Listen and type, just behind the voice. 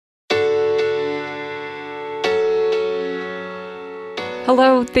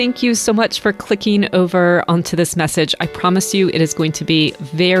Hello, thank you so much for clicking over onto this message. I promise you it is going to be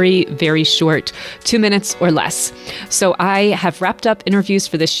very, very short, 2 minutes or less. So I have wrapped up interviews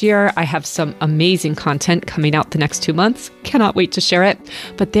for this year. I have some amazing content coming out the next 2 months. Cannot wait to share it.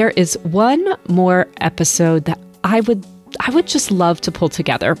 But there is one more episode that I would just love to pull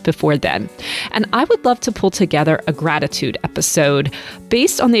together before then. And I would love to pull together a gratitude episode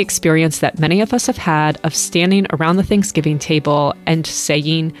based on the experience that many of us have had of standing around the Thanksgiving table and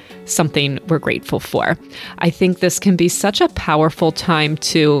saying something we're grateful for. I think this can be such a powerful time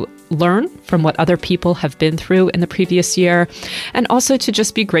to learn from what other people have been through in the previous year, and also to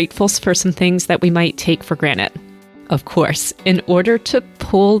just be grateful for some things that we might take for granted. Of course, in order to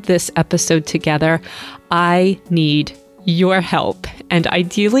pull this episode together, I need your help. And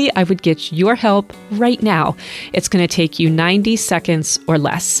ideally, I would get your help right now. It's going to take you 90 seconds or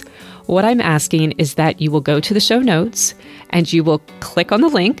less. What I'm asking is that you will go to the show notes and you will click on the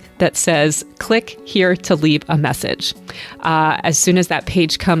link that says, click here to leave a message. As soon as that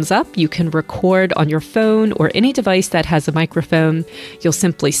page comes up, you can record on your phone or any device that has a microphone. You'll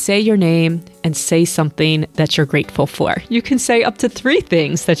simply say your name and say something that you're grateful for. You can say up to 3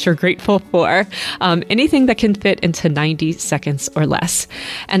 things that you're grateful for, anything that can fit into 90 seconds or less.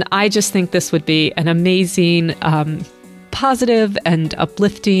 And I just think this would be an amazing, positive and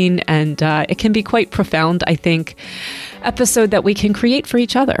uplifting, and it can be quite profound, I think, episode that we can create for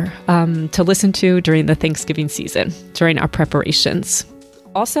each other to listen to during the Thanksgiving season, during our preparations.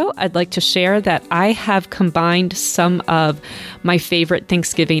 Also, I'd like to share that I have combined some of my favorite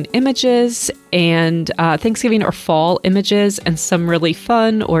Thanksgiving images and Thanksgiving or fall images and some really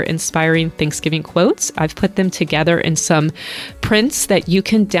fun or inspiring Thanksgiving quotes. I've put them together in some prints that you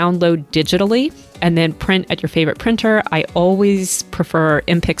can download digitally and then print at your favorite printer. I always prefer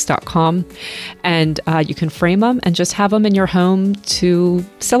mpix.com, and you can frame them and just have them in your home to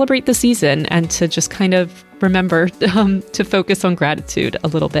celebrate the season and to just kind of remember to focus on gratitude a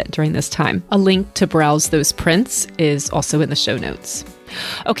little bit during this time. A link to browse those prints is also in the show notes.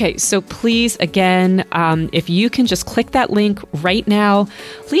 Okay, so please, again, if you can just click that link right now,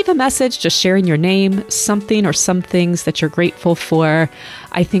 leave a message just sharing your name, something or some things that you're grateful for.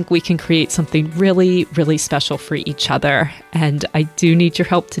 I think we can create something really, really special for each other, and I do need your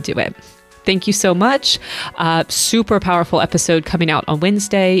help to do it. Thank you so much. Super powerful episode coming out on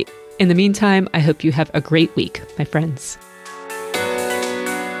Wednesday. In the meantime, I hope you have a great week, my friends.